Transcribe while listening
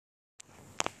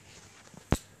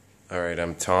All right,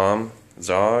 I'm Tom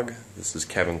Zog. This is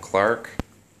Kevin Clarke.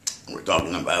 We're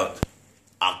talking about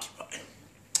Occupy.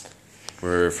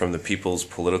 We're from the People's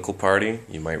Political Party.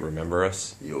 You might remember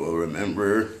us. You will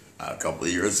remember a couple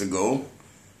of years ago,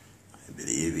 I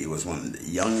believe he was one of the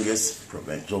youngest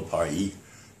provincial party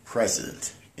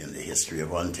president in the history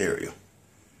of Ontario.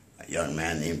 A young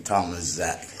man named Thomas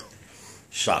Zack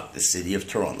shocked the city of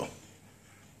Toronto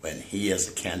when he, as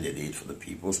a candidate for the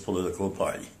People's Political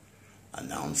Party,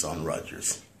 announced on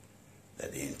Rogers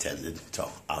that he intended to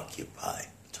occupy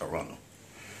Toronto.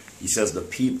 He says the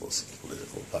People's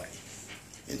Political Party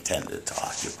intended to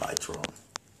occupy Toronto.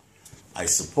 I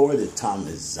supported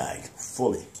Thomas Zack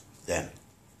fully then,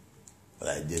 but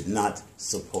I did not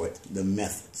support the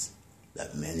methods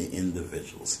that many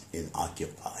individuals in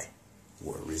Occupy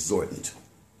were resorting to.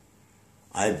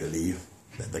 I believe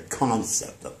that the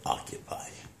concept of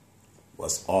Occupy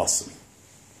was awesome.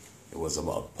 It was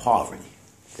about poverty,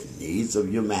 the needs of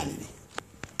humanity,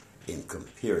 in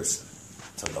comparison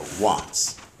to the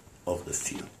wants of the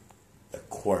few, the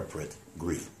corporate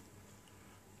greed.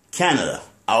 Canada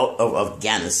out of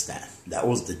Afghanistan, that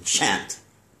was the chant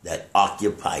that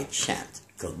Occupy chant,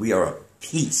 because we are a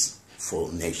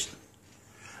peaceful nation.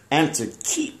 And to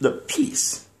keep the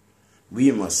peace,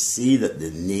 we must see that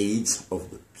the needs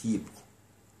of the people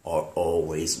are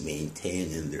always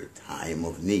maintained in their time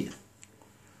of need.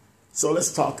 So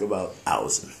let's talk about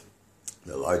housing.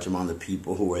 The large amount of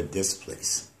people who are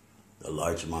displaced, the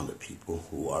large amount of people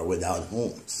who are without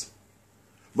homes.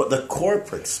 But the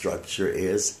corporate structure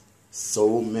is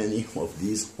so many of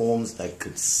these homes that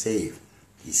could save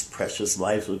these precious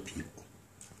lives of people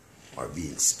are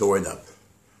being stored up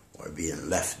or being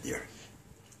left there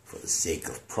for the sake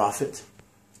of profit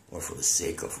or for the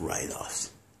sake of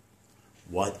write-offs.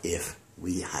 What if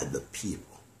we had the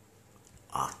people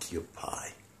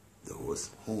occupy those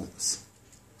homes?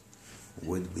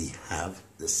 Would we have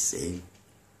the same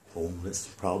homeless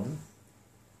problem?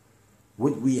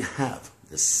 Would we have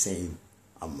the same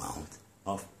amount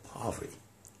of poverty?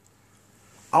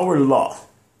 Our law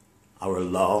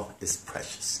is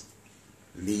precious.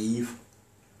 Leave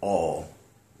all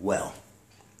well.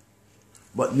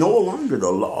 But no longer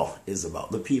the law is about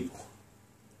the people,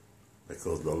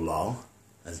 because the law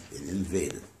has been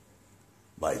invaded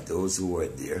by those who are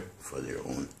there for their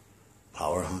own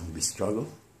power-hungry struggle,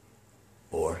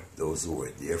 or those who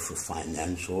are there for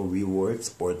financial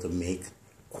rewards or to make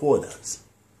quotas.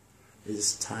 It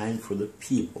is time for the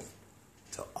people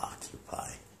to occupy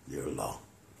their law,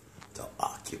 to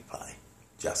occupy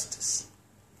justice.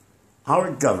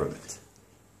 Our government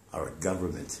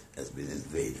has been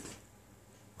invaded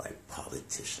by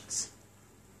politicians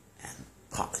and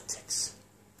politics.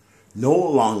 No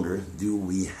longer do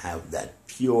we have that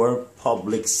pure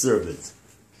public servant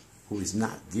who is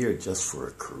not there just for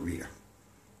a career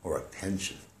or a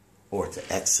pension or to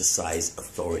exercise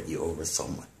authority over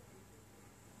someone.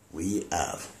 We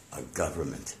have a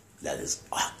government that is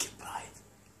occupied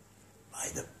by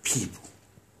the people.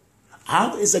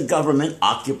 How is a government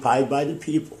occupied by the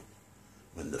people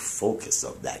when the focus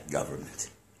of that government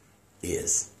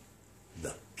is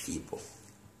the people?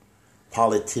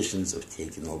 Politicians have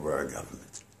taken over our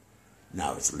government.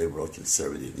 Now it's liberal,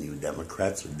 conservative, new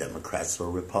Democrats, or Democrats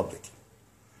or Republican.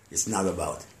 It's not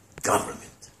about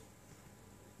government.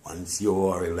 Once you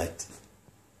are elected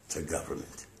to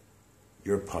government,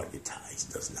 your party ties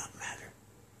does not matter,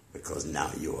 because now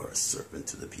you are a servant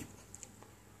to the people.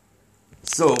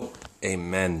 So,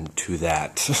 Amen to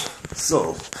that.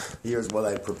 So, here's what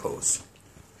I propose.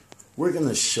 We're going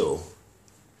to show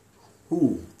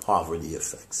who poverty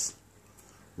affects.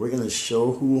 We're going to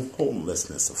show who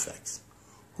homelessness affects,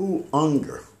 who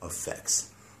hunger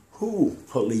affects, who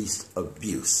police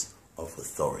abuse of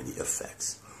authority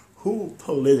affects, who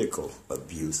political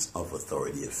abuse of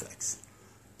authority affects.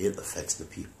 It affects the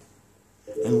people.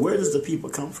 And where does the people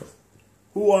come from?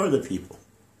 Who are the people?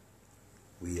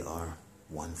 We are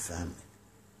one family,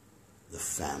 the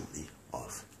family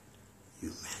of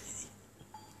humanity.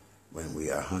 When we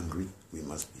are hungry, we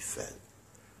must be fed.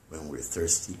 When we're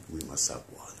thirsty, we must have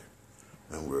water.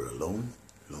 When we're alone,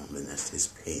 loneliness is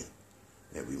pain,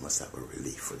 and we must have a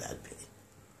relief for that pain.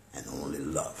 And only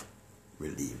love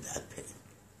relieves that pain.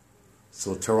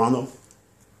 So Toronto,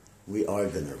 we are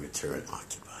going to return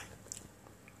Occupy.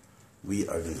 We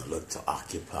are going to look to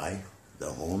occupy the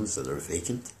homes that are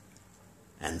vacant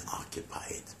and occupy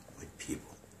it with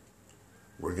people.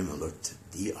 We're going to look to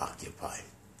de-occupy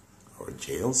our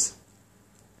jails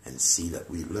and see that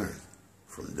we learn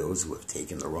from those who have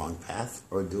taken the wrong path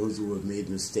or those who have made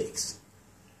mistakes.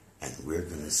 And we're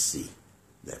going to see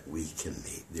that we can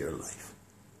make their life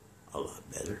a lot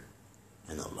better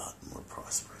and a lot more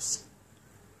prosperous.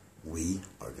 We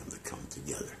are going to come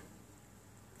together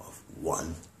of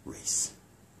one race,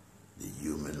 the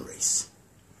human race.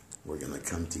 We're going to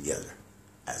come together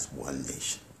as one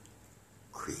nation,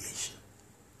 creation.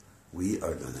 We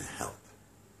are going to help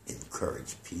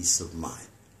encourage peace of mind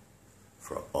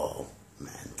for all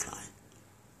mankind.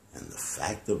 And the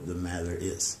fact of the matter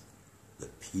is, the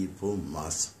people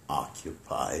must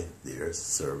occupy their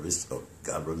service of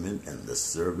government, and the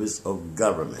service of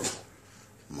government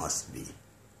must be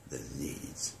the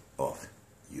needs of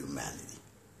humanity.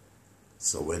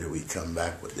 So whether we come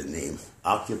back with the name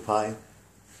occupy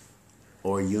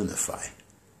or unify,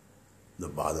 the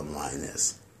bottom line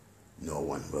is no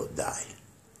one will die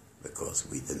because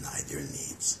we deny their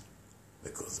needs,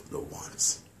 because of the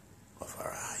wants of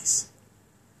our eyes,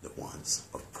 the wants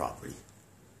of property,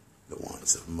 the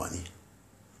wants of money,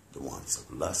 the wants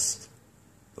of lust,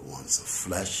 the wants of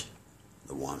flesh,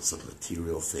 the wants of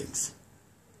material things.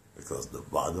 Because the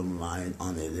bottom line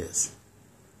on it is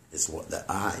what the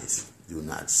eyes do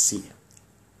not see.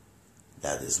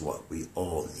 That is what we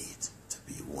all need to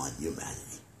be one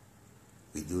humanity.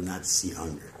 We do not see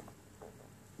hunger.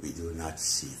 We do not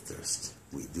see thirst.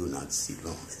 We do not see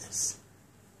loneliness.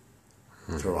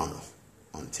 Toronto,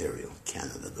 Ontario,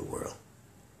 Canada, the world.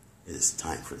 It is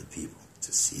time for the people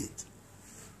to see it.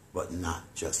 But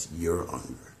not just your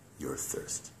hunger, your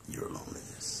thirst, your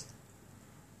loneliness.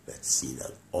 Let's see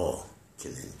that all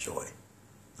can enjoy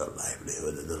the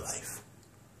livelihood of the life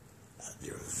at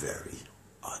their very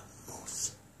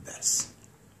utmost best.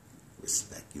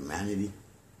 Respect humanity,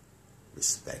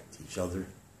 respect each other.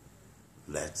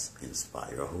 Let's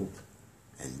inspire hope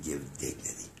and give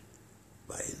dignity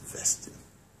by investing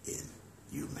in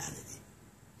humanity.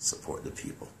 Support the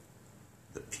people,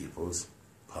 the People's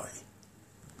Party,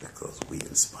 because we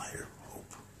inspire hope.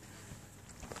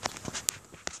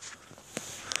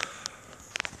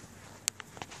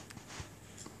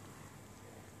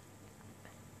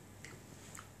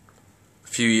 A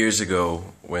few years ago,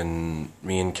 when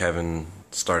me and Kevin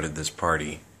started this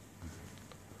party,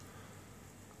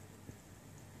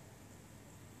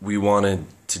 we wanted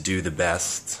to do the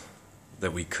best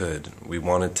that we could. We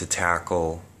wanted to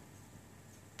tackle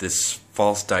this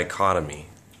false dichotomy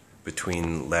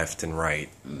between left and right.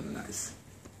 Nice.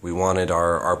 We wanted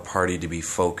our party to be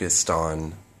focused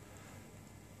on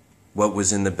what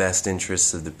was in the best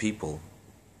interests of the people,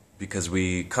 because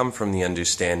we come from the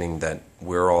understanding that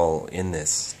we're all in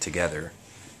this together.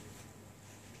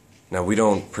 Now, we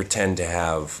don't pretend to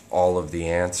have all of the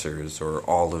answers or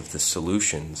all of the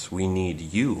solutions. We need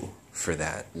you for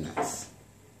that. Nice.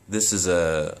 This is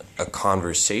a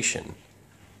conversation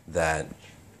that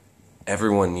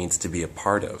everyone needs to be a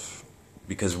part of,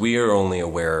 because we are only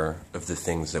aware of the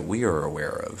things that we are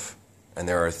aware of. And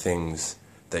there are things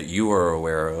that you are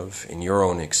aware of in your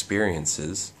own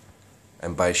experiences.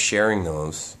 And by sharing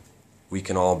those, we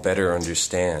can all better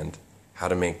understand how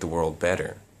to make the world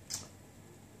better.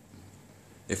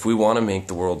 If we want to make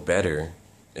the world better,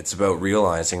 it's about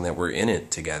realizing that we're in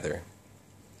it together.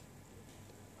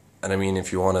 And I mean,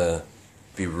 if you want to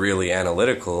be really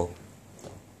analytical,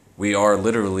 we are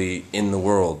literally in the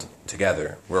world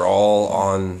together. We're all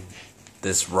on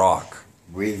this rock.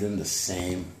 Breathing the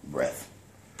same breath.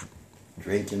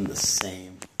 Drinking the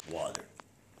same water.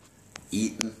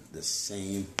 Eating the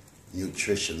same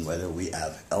nutrition, whether we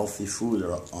have healthy food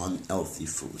or unhealthy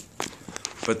food.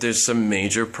 But there's some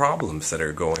major problems that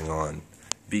are going on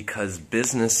because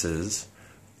businesses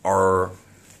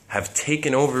have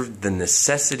taken over the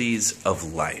necessities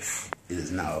of life. It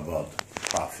is now about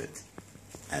profit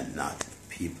and not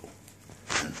people.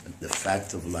 And the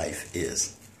fact of life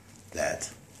is that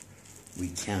we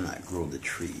cannot grow the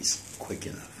trees quick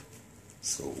enough.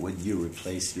 So would you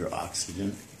replace your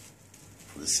oxygen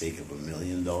for the sake of $1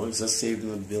 million? Let's save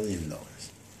them $1 billion.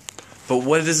 But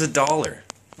what is a dollar?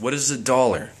 What is a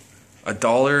dollar? A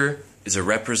dollar is a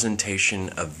representation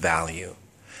of value.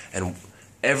 And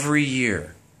every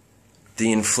year,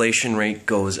 the inflation rate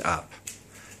goes up.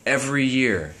 Every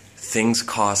year, things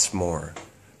cost more.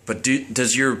 But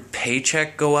does your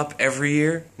paycheck go up every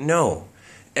year? No.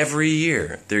 Every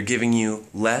year, they're giving you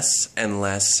less and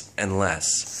less and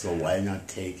less. So why not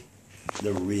take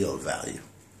the real value?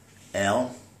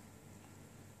 L,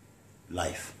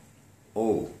 life.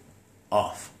 O,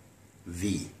 off.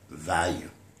 V, value.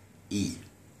 E,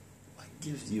 what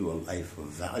gives you a life of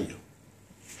value?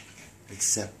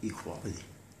 Except equality.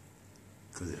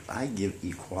 Because if I give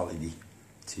equality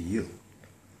to you,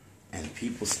 and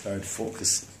people start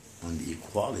focusing on the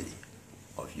equality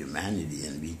of humanity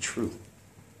and be true,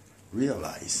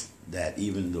 realize that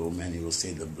even though many will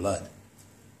say the blood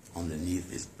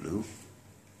underneath is blue,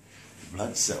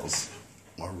 blood cells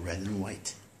are red and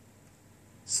white.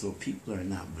 So people are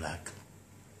not black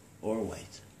or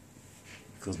white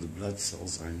because the blood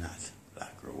cells are not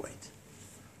black or white.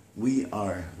 We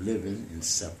are living in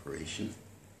separation,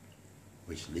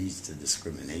 which leads to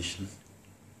discrimination,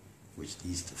 which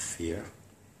leads to fear.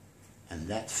 And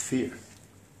that fear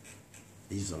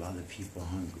leaves a lot of people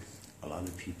hungry, a lot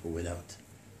of people without,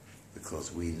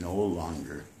 because we no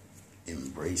longer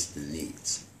embrace the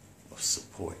needs of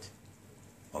support,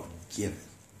 of giving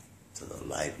to the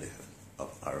livelihood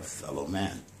of our fellow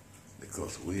man,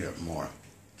 because we are more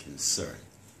concerned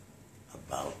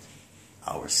about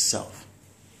ourselves.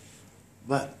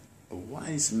 But a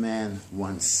wise man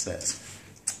once says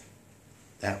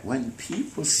that when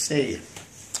people say,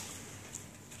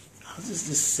 how does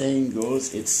this saying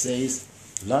goes? It says,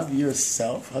 love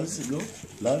yourself. How does it go?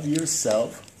 Love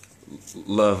yourself.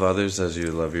 Love others as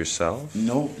you love yourself?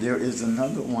 No, there is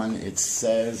another one. It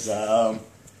says,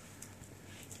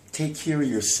 take care of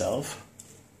yourself.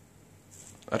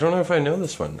 I don't know if I know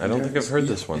this one. I don't think I've heard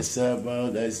this one.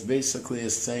 It's basically a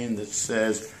saying that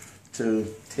says to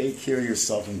take care of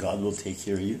yourself and God will take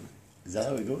care of you. Is that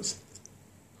how it goes?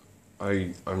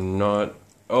 I'm not...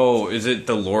 Oh, is it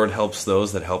the Lord helps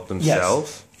those that help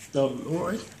themselves? Yes. The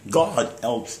Lord, God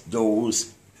helps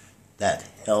those that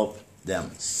help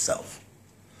themselves.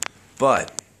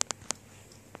 But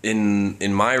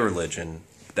in my religion,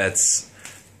 that's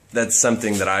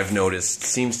something that I've noticed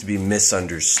seems to be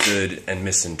misunderstood and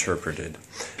misinterpreted.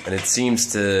 And it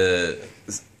seems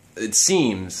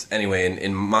anyway,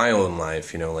 in my own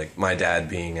life, like my dad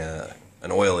being an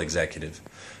oil executive,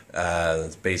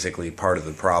 that's basically part of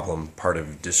the problem, part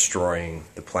of destroying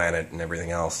the planet and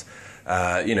everything else.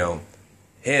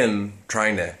 Him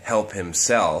trying to help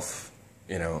himself,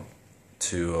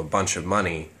 to a bunch of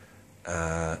money,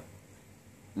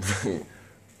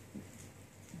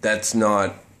 that's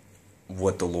not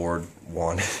what the Lord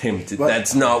wanted him to.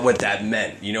 That's not what that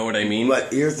meant. You know what I mean?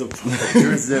 But here's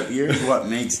what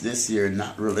makes this here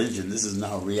not religion. This is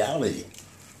now reality,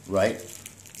 right?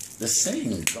 The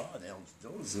saying, God helps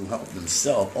those who help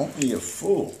themselves. Only a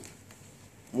fool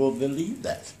will believe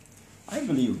that. I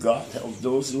believe God helps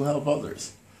those who help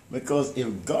others. Because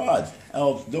if God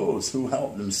helps those who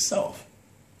help themselves,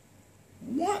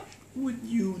 what would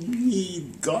you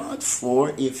need God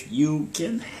for if you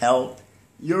can help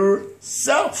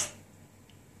yourself?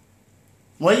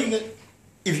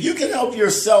 If you can help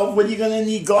yourself, what are you going to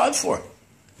need God for?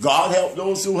 God help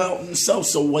those who help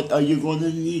themselves, so what are you going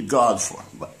to need God for?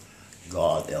 But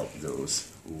God help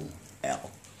those who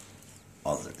help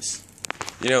others.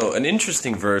 An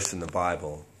interesting verse in the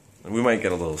Bible, and we might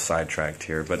get a little sidetracked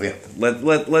here, but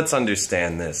let's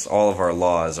understand this. All of our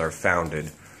laws are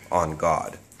founded on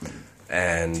God.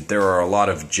 And there are a lot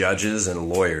of judges and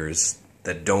lawyers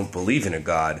that don't believe in a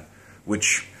God,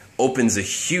 which opens a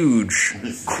huge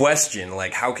question,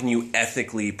 like how can you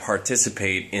ethically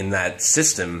participate in that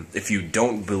system if you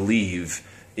don't believe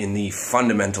in the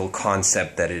fundamental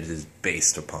concept that it is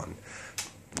based upon?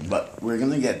 But we're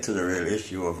going to get to the real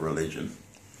issue of religion.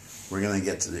 We're going to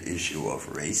get to the issue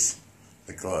of race,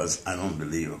 because I don't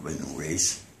believe in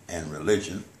race and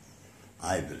religion.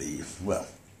 I believe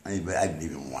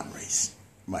in one race,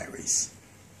 my race.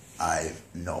 I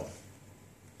know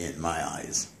in my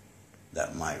eyes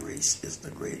that my race is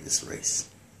the greatest race.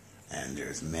 And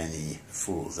there's many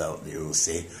fools out there who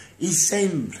say, he's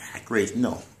saying black race.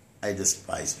 No, I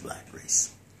despise black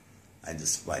race. I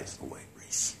despise the white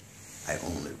race. I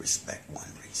only respect one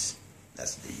race.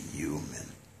 That's the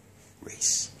human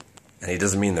race. And he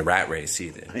doesn't mean the rat race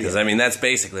either. Because, that's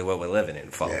basically what we're living in,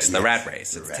 folks. The rat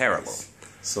race. It's terrible. Race.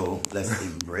 So let's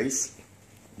embrace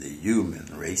the human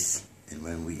race. And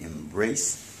when we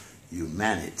embrace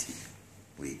humanity,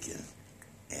 we can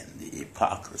end the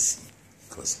hypocrisy,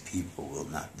 because people will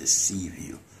not deceive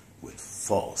you with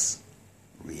false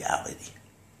reality.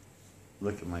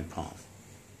 Look at my palm.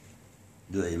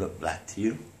 Do they look black to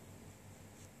you?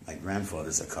 My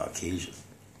grandfather's a Caucasian.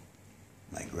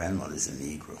 My grandmother's a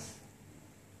Negro.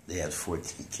 They had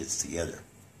 14 kids together.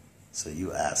 So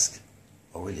you ask,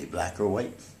 were they black or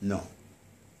white? No.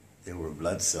 They were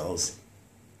blood cells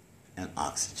and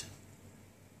oxygen.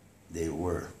 They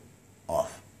were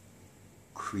of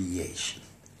creation.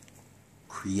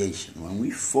 Creation. When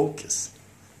we focus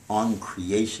on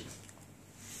creation,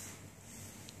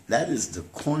 that is the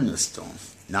cornerstone.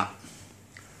 Not,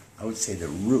 I would say the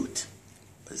root,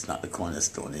 but it's not the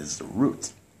cornerstone, it's the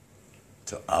root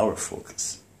to our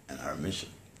focus and our mission,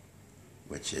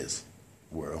 which is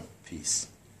world peace.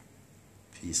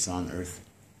 Peace on earth,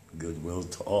 goodwill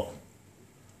to all.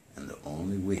 And the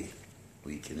only way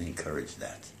we can encourage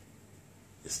that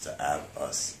is to have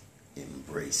us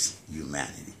embrace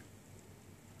humanity.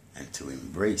 And to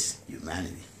embrace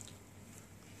humanity,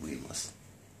 we must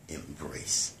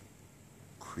embrace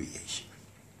creation.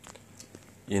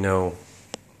 You know,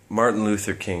 Martin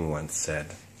Luther King once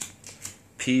said,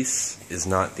 "Peace is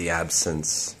not the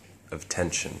absence of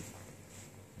tension,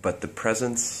 but the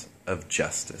presence of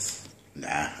justice."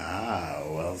 Aha,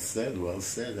 well said, well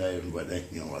said.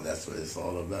 That's what it's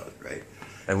all about, right?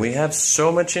 And we have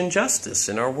so much injustice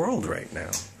in our world right now.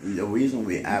 The reason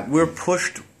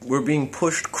we're being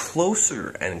pushed closer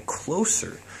and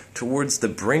closer towards the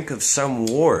brink of some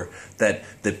war that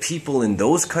the people in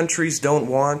those countries don't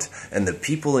want and the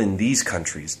people in these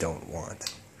countries don't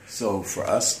want. So for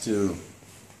us to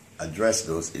address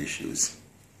those issues,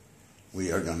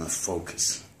 we are going to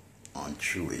focus on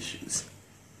true issues.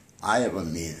 I have a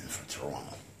meaning for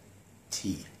Toronto.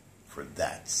 T for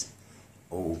that's.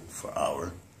 O for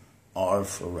our. R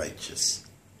for righteous.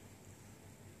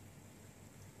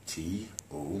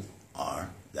 T-O-R,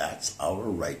 that's our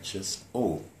righteous.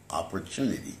 O,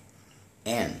 opportunity.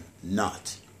 N,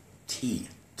 not. T,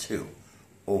 to.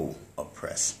 O,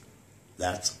 oppress.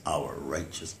 That's our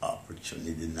righteous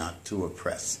opportunity not to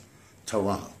oppress.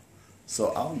 Toronto.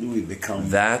 So how do we become...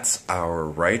 That's our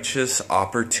righteous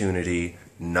opportunity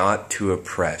not to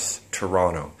oppress.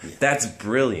 Toronto. Yeah. That's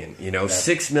brilliant. You know,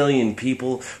 6 million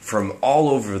people from all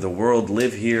over the world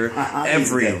live here.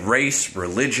 Every race,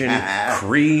 religion,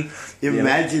 creed.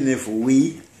 Imagine if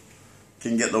we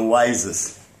can get the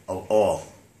wisest of all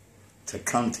to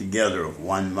come together of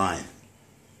one mind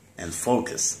and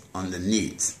focus on the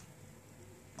needs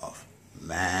of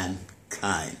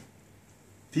mankind.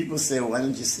 People say, why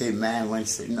don't you say man? Why don't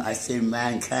you say, no, I say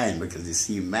mankind because you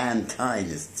see,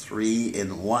 mankind is 3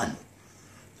 in 1.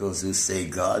 Those who say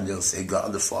God, they'll say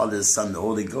God the Father, the Son, the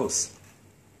Holy Ghost.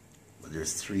 But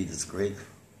there's 3 that's greater.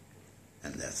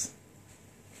 And that's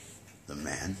the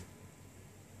man,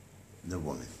 the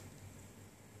woman,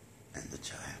 and the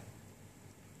child.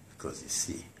 Because you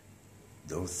see,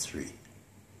 those 3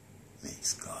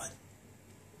 makes God.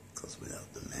 Because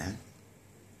without the man,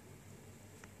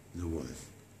 the woman,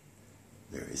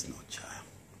 there is no child.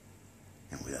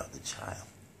 And without the child,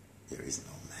 there is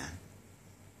no man.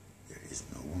 There is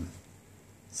no woman.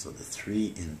 So the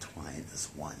 3 entwine as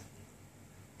one.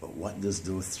 But what does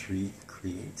those 3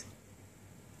 create?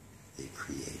 They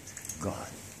create God.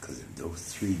 Because if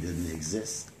those 3 didn't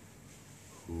exist,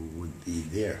 who would be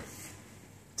there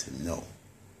to know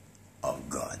of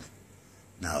God?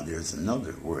 Now there's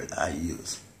another word I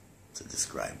use to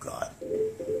describe God.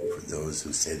 For those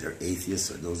who say they're atheists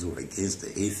or those who are against the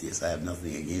atheists, I have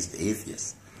nothing against the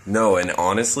atheists. No, and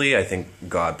honestly, I think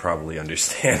God probably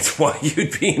understands why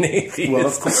you'd be an atheist. Well,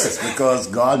 of course, because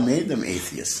God made them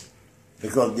atheists.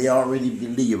 Because they already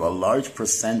believe, a large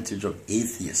percentage of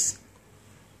atheists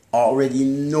already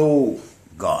know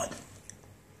God.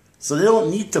 So they don't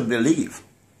need to believe.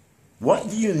 What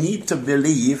do you need to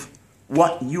believe?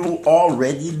 What you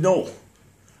already know.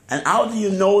 And how do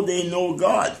you know they know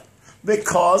God?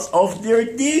 Because of their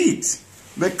deeds,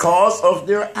 because of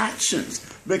their actions,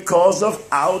 because of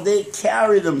how they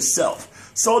carry themselves.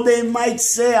 So they might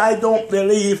say, I don't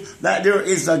believe that there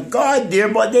is a God there,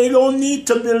 but they don't need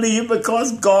to believe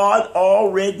because God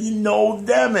already knows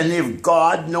them. And if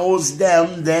God knows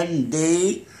them, then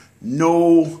they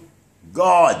know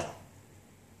God.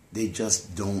 They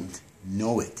just don't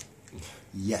know it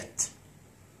yet.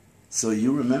 So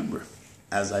you remember,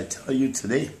 as I tell you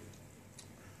today,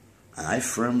 and I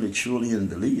firmly, truly, and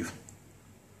believe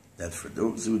that for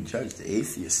those who judge the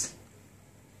atheists,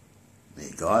 may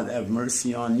God have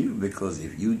mercy on you, because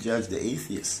if you judge the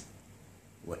atheists,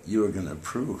 what you are going to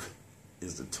prove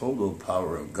is the total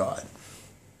power of God,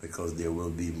 because there will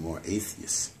be more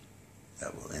atheists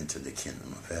that will enter the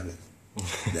kingdom of heaven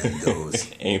than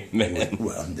those Amen.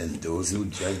 than those who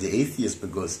judge the atheists,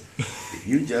 because if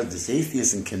you judge this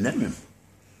atheist and condemn him,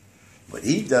 but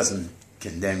he doesn't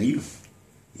condemn you.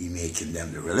 He may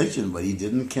condemn the religion, but he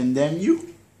didn't condemn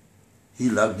you. He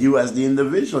loved you as the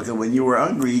individual, because when you were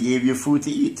hungry, he gave you food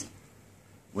to eat.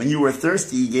 When you were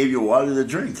thirsty, he gave you water to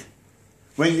drink.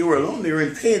 When you were lonely or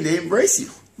in pain, they embraced you.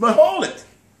 But hold it.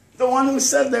 The one who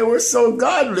said they were so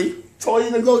godly told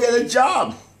you to go get a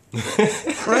job.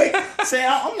 Right? Say,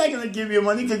 I'm not going to give you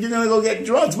money because you're going to go get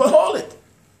drugs. But hold it.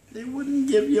 They wouldn't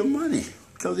give you money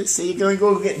because they say you're going to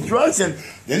go get drugs. And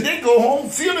then they go home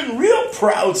feeling real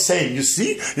proud, saying, you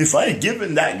see, if I had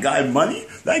given that guy money,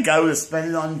 that guy would have spent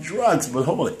it on drugs. But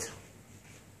hold it.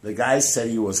 The guy said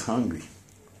he was hungry.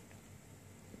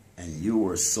 And you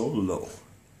were so low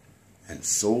and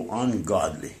so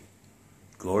ungodly,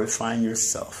 glorifying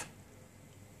yourself,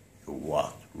 you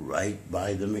walked right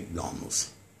by the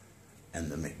McDonald's,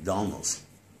 and the McDonald's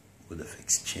would have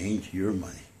exchanged your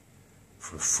money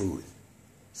for food,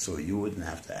 so you wouldn't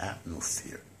have to have no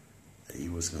fear that he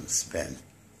was going to spend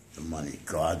the money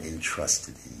God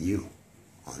entrusted in you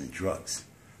on drugs.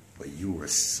 But you were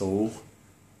so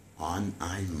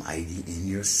mighty in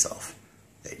yourself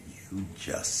that you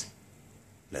just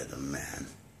let a man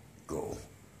go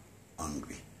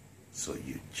hungry. So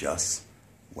you just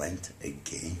went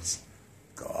against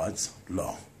God's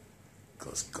law,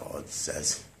 because God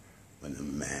says when a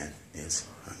man is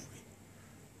hungry,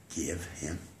 give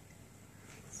him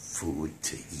food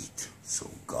to eat. So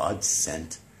God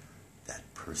sent that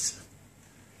person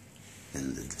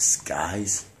in the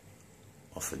disguise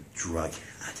of a drug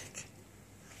addict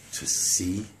to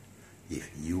see if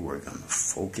you were going to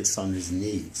focus on his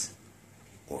needs,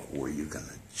 or were you going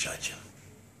to judge him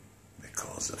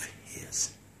because of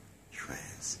his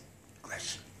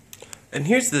transgression. And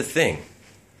here's the thing.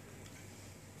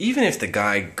 Even if the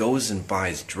guy goes and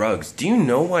buys drugs, do you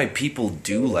know why people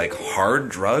do like hard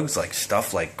drugs, like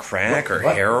stuff like crack or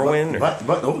heroin? But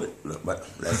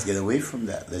let's get away from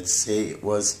that. Let's say it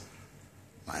was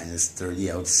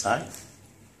 -30 outside.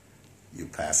 You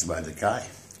pass by the guy,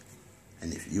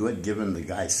 and if you had given the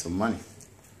guy some money,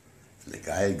 and the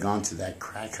guy had gone to that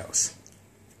crack house,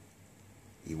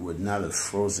 he would not have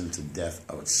frozen to death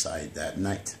outside that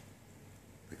night,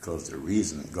 because the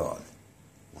reason God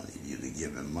wanted you to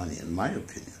give him money, in my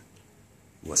opinion,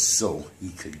 was so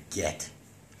he could get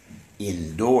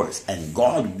indoors. And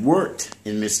God worked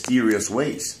in mysterious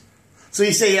ways. So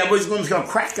you say, yeah, but he's going to a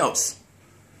crack house.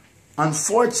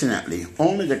 Unfortunately,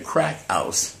 only the crack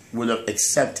house would have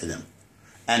accepted him.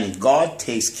 And God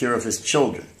takes care of his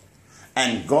children.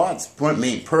 And God's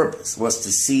main purpose was to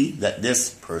see that this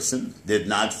person did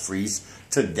not freeze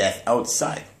to death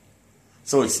outside.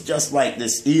 So it's just like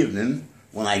this evening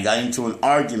when I got into an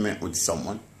argument with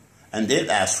someone and they'd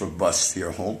ask for bus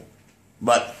fare home.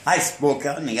 But I spoke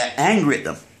out and I got angry at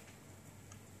them.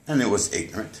 And it was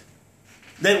ignorant.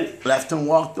 They left and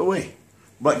walked away.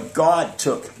 But God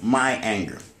took my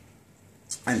anger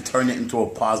and turned it into a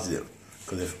positive.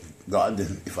 Because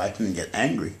if I didn't get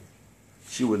angry,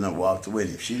 she wouldn't have walked away.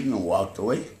 And if she didn't have walked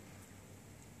away,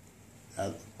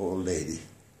 that old lady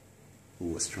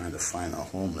who was trying to find a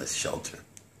homeless shelter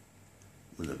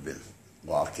would have been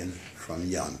walking from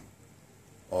Young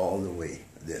all the way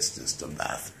distance to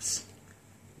Bathurst.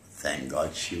 Thank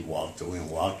God she walked away and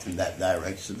walked in that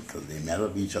direction, because they met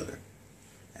up each other,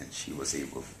 and she was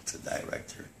able to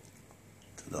direct her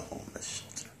to the homeless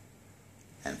shelter.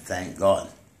 And thank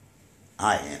God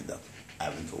I ended up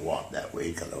having to walk that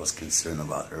way, because I was concerned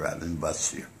about her having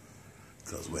bus fare.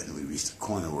 Because when we reached the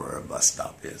corner where our bus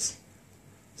stop is,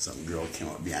 some girl came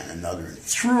up behind another and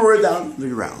threw her down to the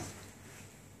ground.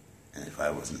 And if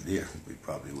I wasn't there, we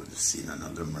probably would have seen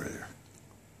another murder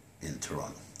in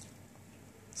Toronto.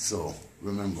 So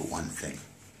remember one thing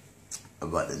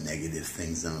about the negative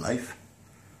things in life.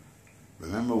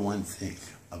 Remember one thing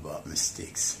about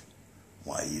mistakes.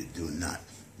 Why you do not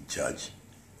judge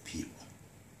people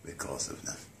because of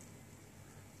them.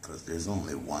 Because there's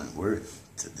only one word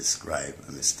to describe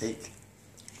a mistake.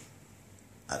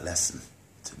 A lesson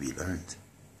to be learned.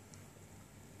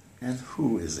 And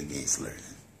who is against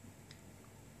learning?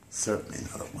 Certainly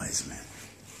not a wise man.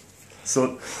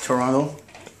 So, Toronto,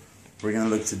 we're going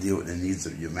to look to deal with the needs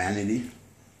of humanity.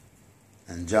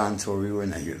 And John told you, we're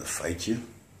not here to fight you.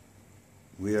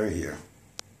 We are here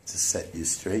to set you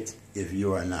straight if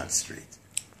you are not straight.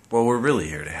 Well, we're really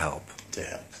here to help. To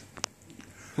help.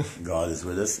 God is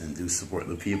with us, and do support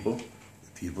the people,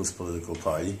 the People's Political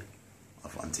Party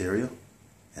of Ontario,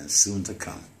 and soon to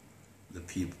come, the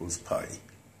People's Party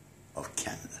of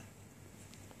Canada.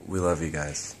 We love you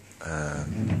guys.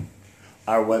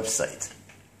 Our website,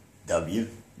 www.peoples,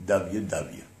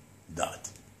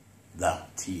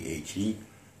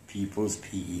 Peoples,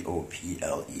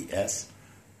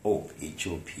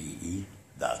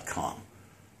 hope.com.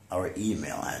 Our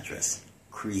email address,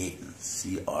 creating,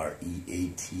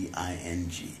 CREATING,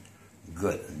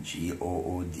 good,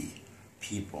 GOOD,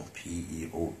 people,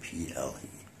 PEOPLE,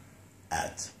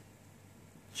 at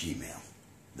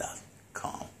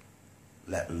gmail.com.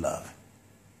 Let love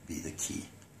be the key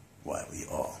while we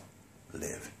all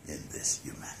live in this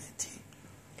humanity.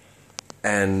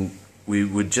 And we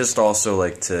would just also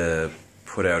like to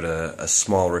put out a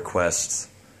small request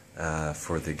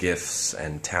for the gifts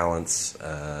and talents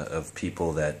of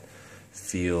people that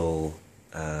feel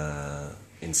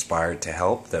inspired to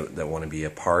help, that want to be a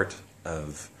part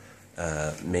of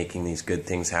making these good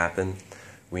things happen.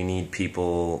 We need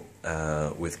people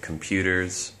with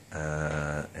computers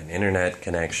and internet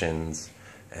connections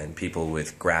and people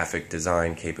with graphic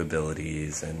design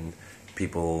capabilities, and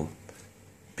people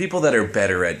that are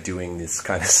better at doing this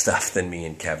kind of stuff than me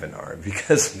and Kevin are,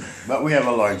 because... But we have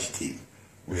a large team.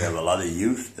 We have a lot of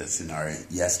youth that's in our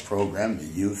YES program, the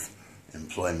Youth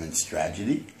Employment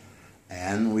Strategy,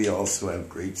 and we also have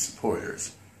great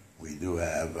supporters. We do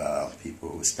have people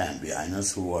who stand behind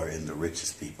us who are in the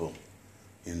richest people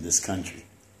in this country,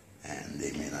 and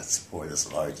they may not support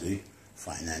us largely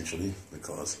financially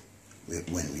because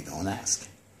when we don't ask,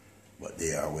 but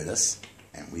they are with us,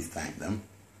 and we thank them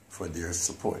for their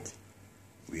support.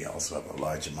 We also have a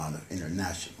large amount of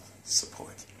international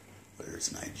support, whether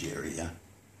it's Nigeria,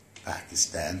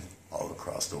 Pakistan, all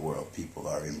across the world. People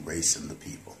are embracing the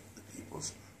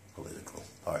People's Political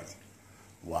Party.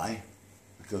 Why?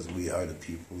 Because we are the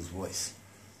people's voice.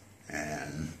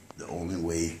 And the only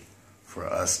way for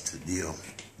us to deal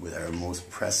with our most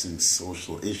pressing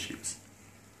social issues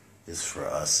is for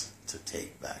us to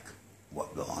take back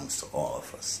what belongs to all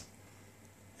of us.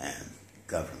 And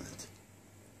government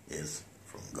is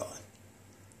from God.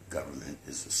 Government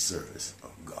is a service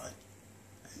of God.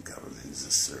 And government is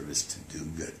a service to do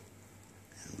good.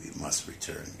 And we must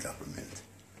return government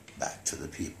back to the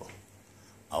people.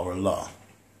 Our law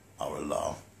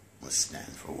must stand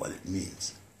for what it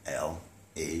means.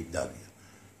 L-A-W.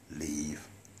 Leave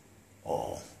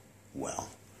all well.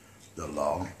 The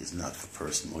law is not for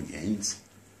personal gains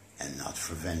and not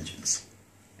for vengeance.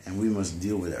 And we must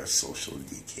deal with our social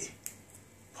decay.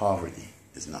 Poverty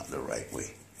is not the right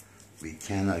way. We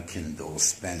cannot condone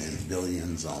spending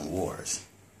billions on wars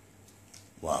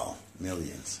while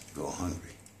millions go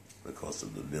hungry because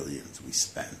of the billions we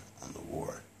spend on the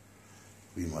war.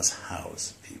 We must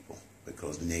house people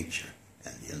because nature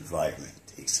and the environment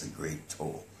takes a great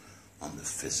toll on the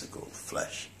physical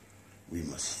flesh. We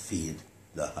must feed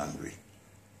the hungry.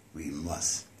 We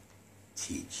must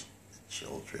teach the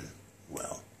children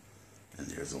well. And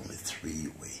there's only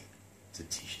 3 ways to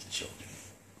teach the children: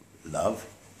 love,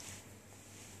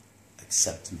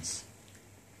 acceptance,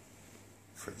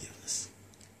 forgiveness.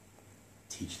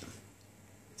 Teach them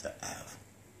to have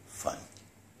fun.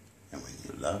 And when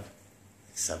you love,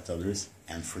 accept others,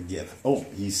 and forgive. Oh,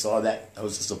 you saw that? That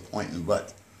was just a point in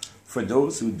but. For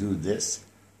those who do this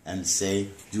and say,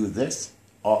 do this,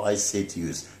 all I say to you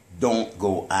is, don't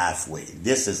go halfway.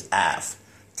 This is half.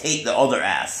 Take the other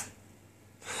half.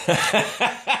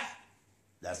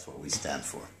 That's what we stand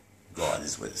for. God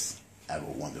is with us. Have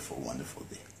a wonderful, wonderful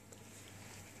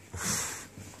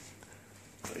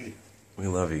day. We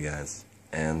love you guys.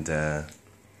 And,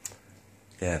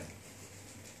 yeah.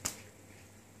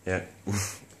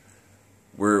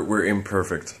 We're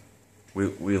imperfect.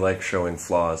 We like showing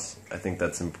flaws. I think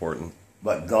that's important.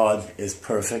 But God is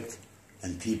perfect,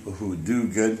 and people who do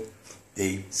good,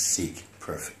 they seek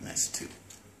perfectness too.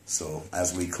 So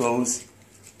as we close,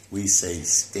 we say,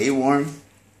 stay warm.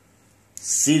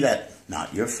 See that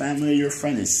not your family or your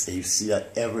friend is safe. See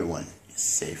that everyone is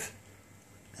safe.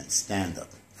 And stand up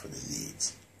for the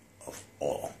needs of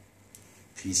all.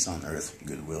 Peace on earth,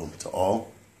 goodwill to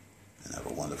all, and have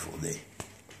a wonderful day.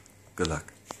 Good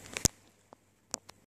luck.